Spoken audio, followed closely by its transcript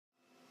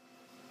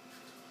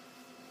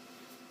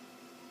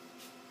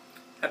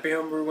Happy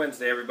Homebrew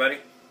Wednesday, everybody.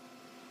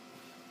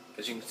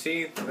 As you can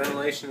see, the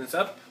ventilation is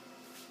up,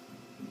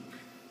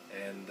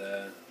 and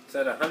it's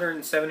at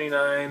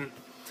 179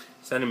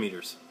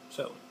 centimeters.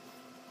 So,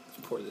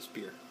 let's pour this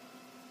beer.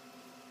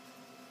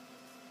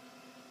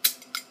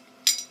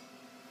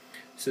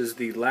 This is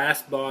the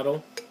last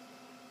bottle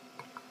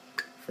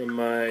from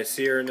my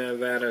Sierra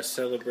Nevada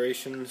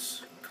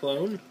Celebrations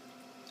clone.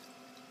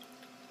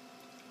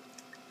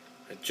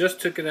 I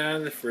just took it out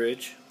of the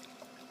fridge.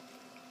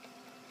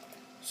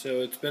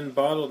 So it's been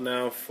bottled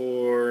now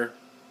for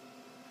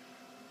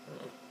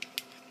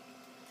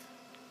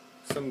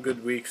some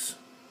good weeks.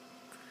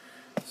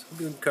 Some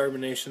good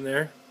carbonation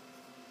there.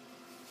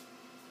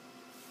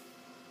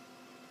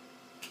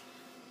 See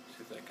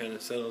if that kind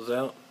of settles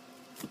out.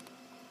 So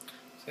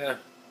yeah,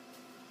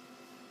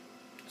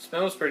 it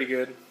smells pretty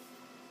good.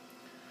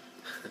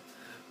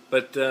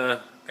 But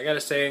I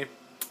gotta say,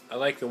 I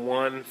like the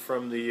one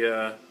from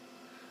the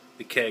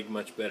keg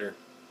much better.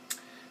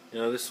 You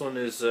know, this one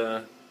is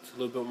it's a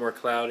little bit more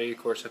cloudy. Of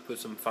course, I put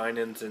some fine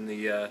ends in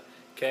the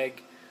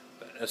keg,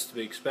 but that's to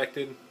be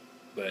expected.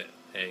 But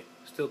hey,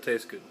 still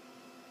tastes good.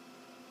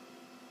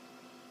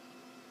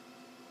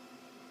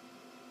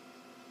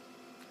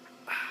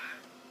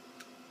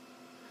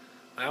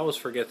 I always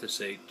forget to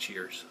say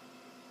cheers.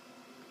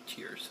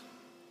 Cheers.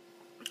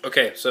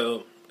 Okay,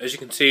 so as you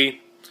can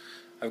see,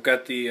 I've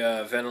got the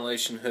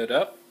ventilation hood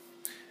up.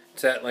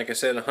 It's at, like I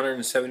said,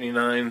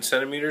 179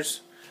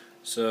 centimeters.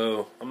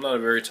 So I'm not a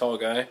very tall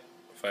guy.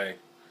 If I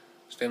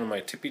stand on my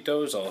tippy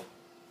toes, I'll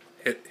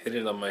hit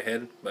it on my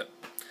head, but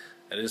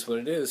that is what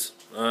it is.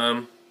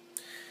 You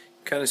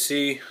kind of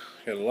see,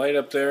 got a light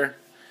up there,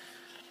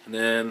 and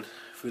then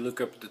if we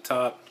look up at the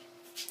top,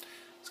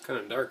 it's kind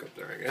of dark up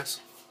there, I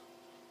guess.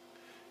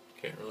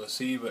 Can't really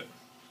see, but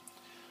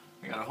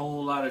I got a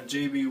whole lot of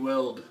JB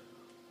Weld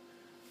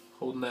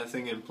holding that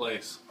thing in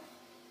place.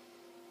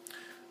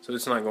 So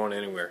it's not going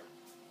anywhere.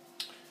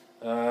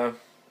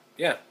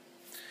 Yeah,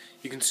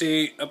 you can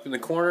see up in the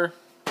corner,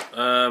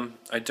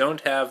 I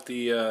don't have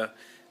the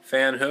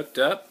fan hooked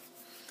up,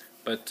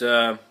 but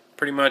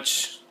pretty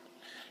much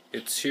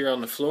it's here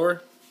on the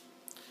floor.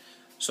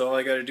 So all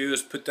I got to do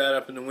is put that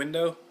up in the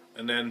window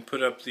and then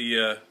put up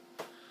the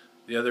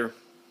other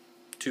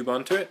tube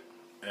onto it,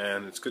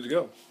 and it's good to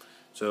go.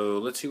 So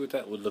let's see what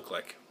that would look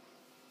like.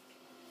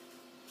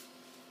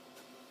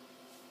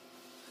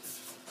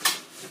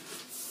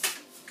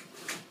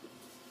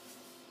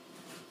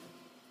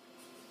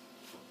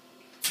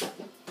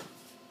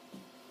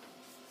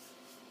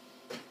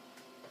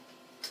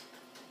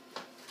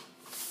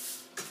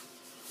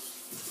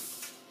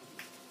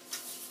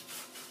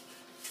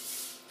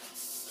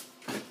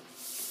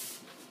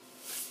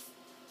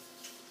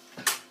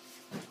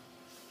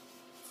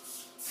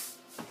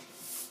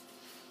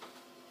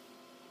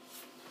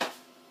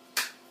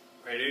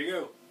 Ready to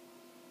go.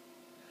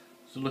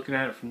 So looking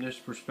at it from this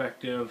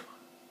perspective,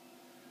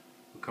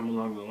 we'll come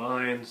along the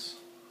lines.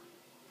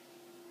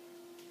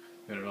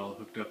 Got it all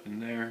hooked up in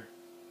there.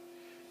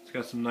 It's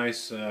got some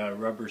nice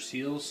rubber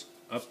seals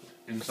up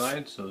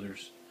inside, so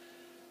there's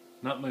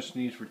not much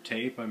need for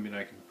tape. I mean,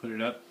 I can put it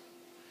up.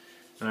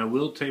 And I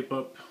will tape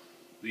up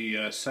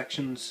the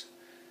sections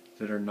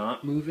that are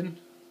not moving.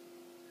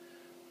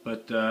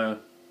 But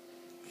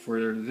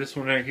for this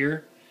one right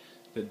here,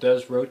 that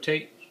does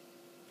rotate,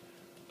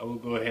 I will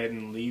go ahead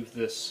and leave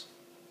this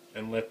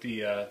and let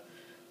the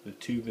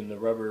tube and the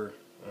rubber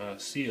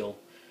seal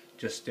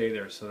just stay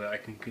there so that I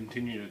can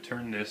continue to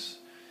turn this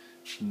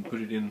and put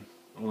it in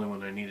only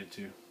when I need it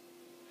to.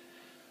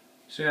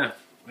 So yeah,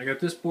 I got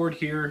this board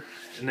here,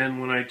 and then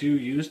when I do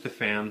use the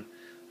fan,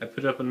 I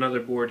put up another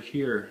board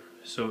here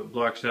so it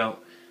blocks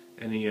out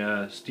any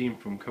steam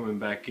from coming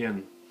back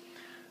in.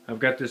 I've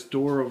got this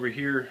door over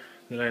here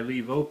that I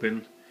leave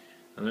open,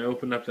 and I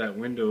open up that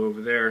window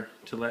over there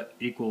to let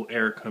equal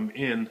air come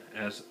in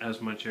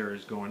as much air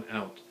is going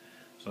out.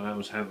 So I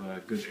always have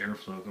a good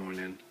airflow going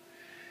in.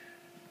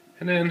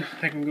 And then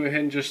I can go ahead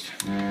and just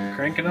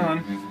crank it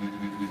on.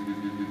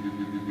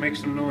 Make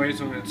some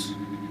noise when it's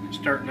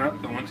starting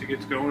up, but once it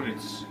gets going,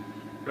 it's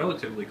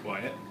relatively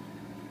quiet.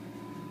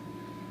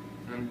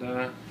 And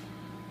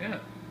yeah.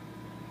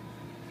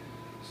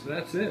 So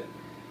that's it.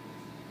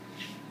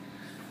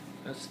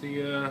 That's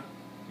the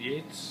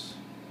Yates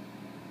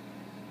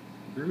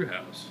brew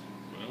house.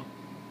 Well,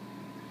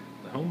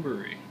 the home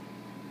brewery.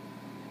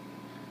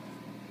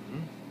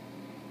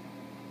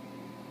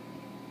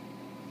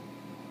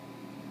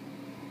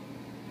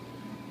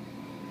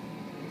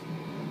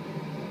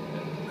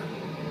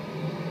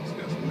 It's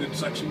got some good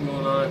suction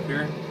going on up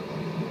here.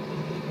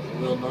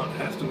 Will not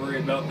have to worry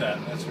about that,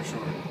 that's for sure.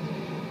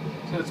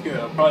 So that's good.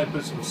 I'll probably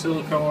put some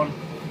silicone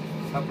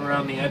up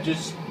around the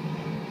edges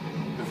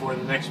before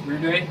the next brew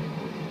day.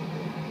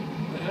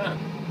 But yeah,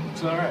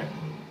 it's alright.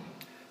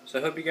 So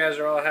I hope you guys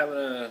are all having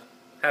a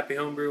happy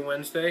Homebrew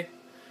Wednesday.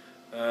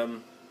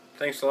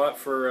 Thanks a lot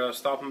for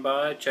stopping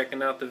by,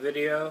 checking out the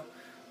video,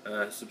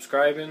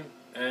 subscribing,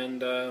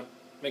 and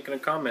making a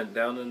comment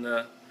down in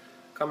the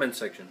comment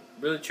section.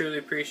 Really truly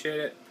appreciate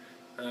it.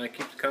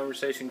 Keep the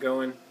conversation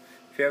going.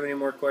 If you have any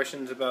more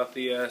questions about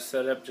the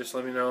setup, just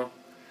let me know.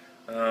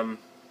 I'm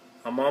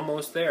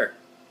almost there.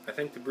 I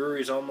think the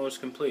brewery is almost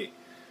complete.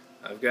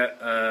 I've got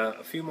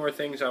a few more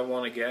things I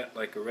want to get,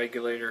 like a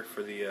regulator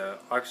for the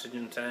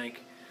oxygen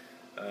tank.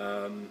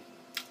 I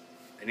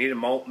need a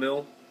malt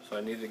mill, so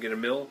I need to get a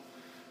mill.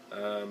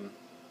 Yeah,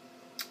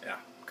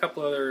 a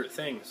couple other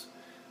things,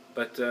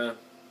 but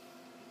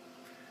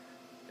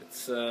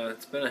it's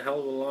been a hell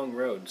of a long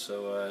road.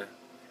 So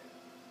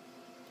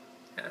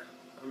yeah,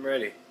 I'm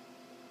ready.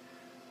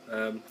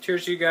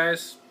 Cheers to you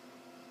guys.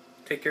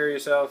 Take care of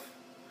yourself.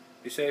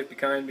 Be safe, be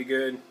kind, be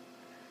good.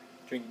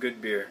 Drink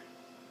good beer.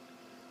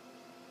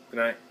 Good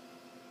night.